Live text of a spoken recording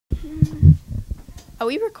Are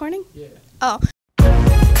we recording? Yeah. Oh.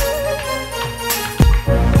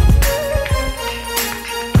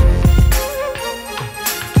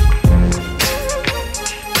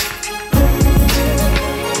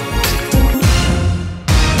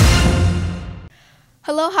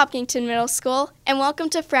 Hello, Hopkinton Middle School, and welcome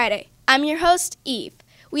to Friday. I'm your host, Eve.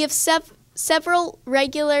 We have several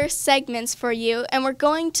regular segments for you, and we're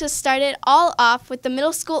going to start it all off with the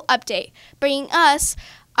middle school update. Bringing us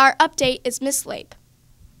our update is Miss Lape.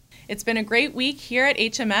 It's been a great week here at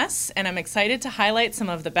HMS, and I'm excited to highlight some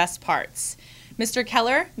of the best parts. Mr.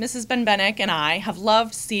 Keller, Mrs. Benbenick, and I have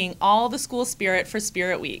loved seeing all the school spirit for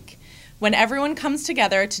Spirit Week. When everyone comes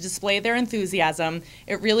together to display their enthusiasm,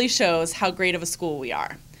 it really shows how great of a school we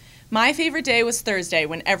are. My favorite day was Thursday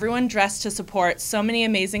when everyone dressed to support so many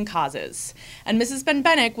amazing causes. And Mrs.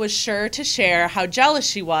 Benbenick was sure to share how jealous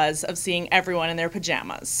she was of seeing everyone in their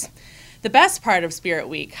pajamas. The best part of Spirit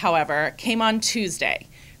Week, however, came on Tuesday,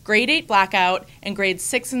 Grade 8 blackout and Grade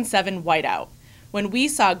 6 and 7 whiteout, when we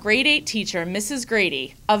saw Grade 8 teacher Mrs.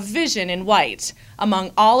 Grady, a vision in white,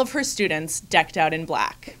 among all of her students decked out in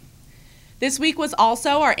black. This week was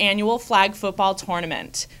also our annual flag football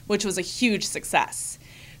tournament, which was a huge success.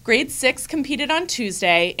 Grade 6 competed on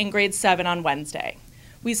Tuesday and Grade 7 on Wednesday.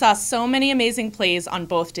 We saw so many amazing plays on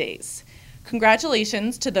both days.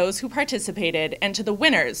 Congratulations to those who participated and to the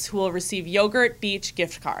winners who will receive Yogurt Beach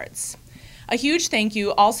gift cards. A huge thank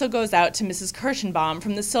you also goes out to Mrs. Kirschenbaum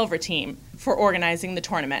from the Silver Team for organizing the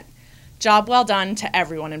tournament. Job well done to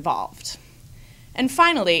everyone involved. And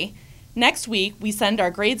finally, next week, we send our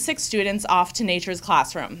Grade 6 students off to Nature's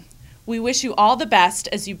Classroom. We wish you all the best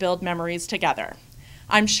as you build memories together.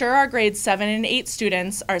 I'm sure our Grade 7 and 8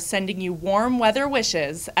 students are sending you warm weather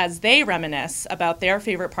wishes as they reminisce about their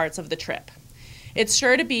favorite parts of the trip. It's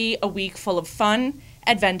sure to be a week full of fun,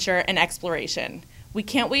 adventure, and exploration. We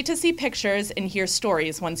can't wait to see pictures and hear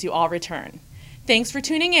stories once you all return. Thanks for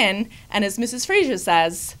tuning in, and as Mrs. Frazier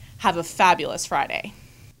says, have a fabulous Friday.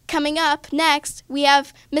 Coming up next, we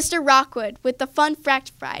have Mr. Rockwood with the Fun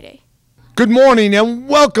Fact Friday. Good morning and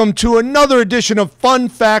welcome to another edition of Fun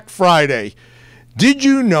Fact Friday. Did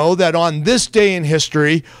you know that on this day in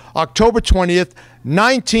history, October 20th,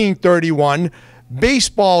 1931,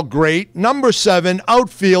 baseball great, number 7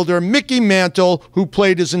 outfielder Mickey Mantle, who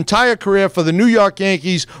played his entire career for the New York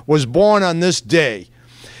Yankees, was born on this day.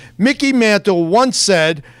 Mickey Mantle once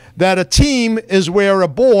said that a team is where a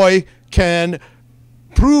boy can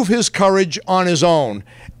prove his courage on his own,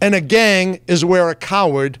 and a gang is where a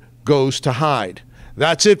coward goes to hide.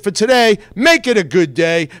 That's it for today. Make it a good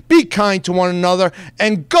day, be kind to one another,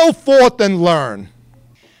 and go forth and learn.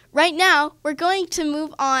 Right now, we're going to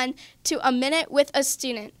move on to A Minute with a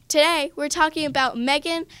Student. Today, we're talking about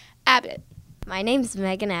Megan Abbott. My name's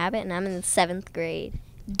Megan Abbott, and I'm in the 7th grade.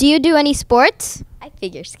 Do you do any sports? I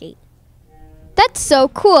figure skate. That's so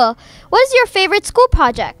cool. What is your favorite school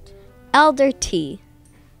project? Elder Tea.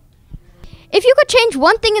 If you could change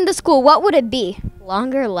one thing in the school, what would it be?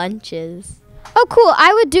 Longer lunches. Oh, cool.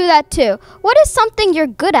 I would do that too. What is something you're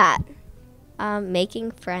good at?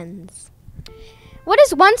 Making friends. What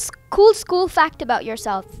is one cool school fact about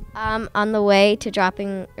yourself? On the way to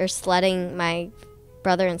dropping or sledding my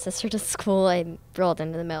brother and sister to school, I rolled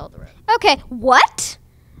into the middle of the road. Okay, what?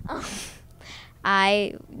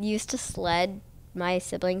 I used to sled my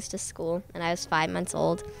siblings to school, and I was 5 months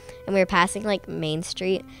old, and we were passing like Main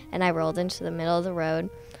Street, and I rolled into the middle of the road,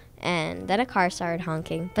 and then a car started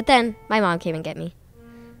honking, but then my mom came and get me.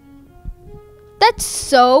 That's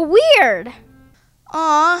so weird.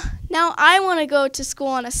 Aw, now I want to go to school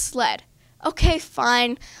on a sled. Okay,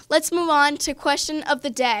 fine. Let's move on to question of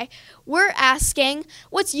the day. We're asking,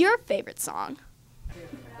 what's your favorite song?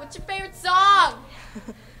 What's your favorite song?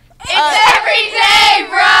 It's every day,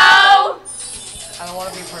 bro! I don't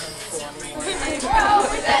want to be part of the school anymore.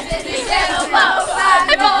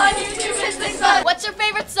 What's your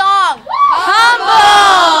favorite song?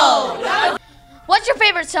 Humble! What's your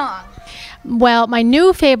favorite song? Well, my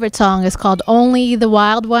new favorite song is called Only the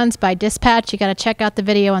Wild Ones by Dispatch. You got to check out the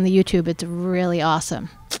video on the YouTube. It's really awesome.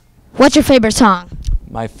 What's your favorite song?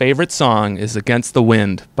 My favorite song is Against the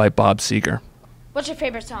Wind by Bob Seger. What's your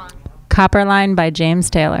favorite song? Copperline by James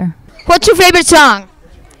Taylor. What's your favorite song?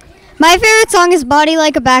 My favorite song is Body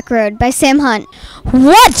Like a Back Road by Sam Hunt.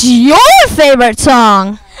 What's your favorite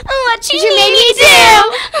song? What you made me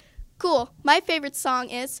do. Cool. My favorite song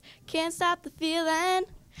is Can't Stop the Feeling.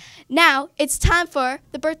 Now it's time for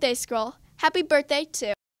the birthday scroll. Happy birthday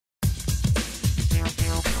to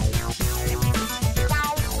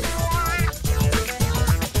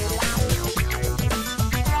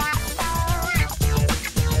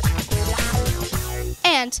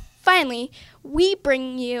And Finally, we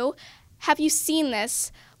bring you Have You Seen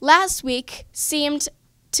This? Last week seemed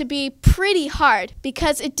to be pretty hard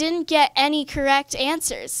because it didn't get any correct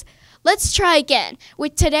answers. Let's try again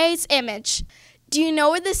with today's image. Do you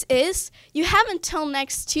know where this is? You have until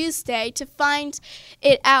next Tuesday to find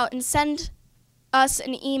it out and send us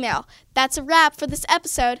an email. That's a wrap for this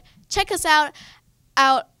episode. Check us out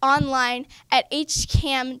online at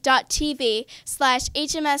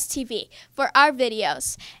hcam.tv/HMSTV for our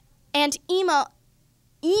videos. And email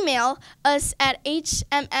us at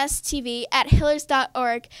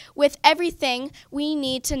hmstv@hillers.org with everything we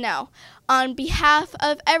need to know. On behalf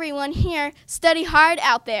of everyone here, study hard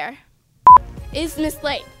out there. Is Miss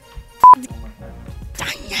Late?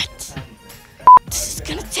 Dang it! This is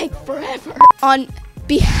gonna take forever.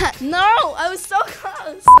 No, I was so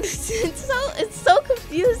close. It's so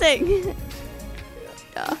confusing.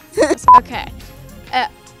 Okay.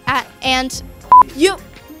 And you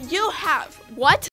have what?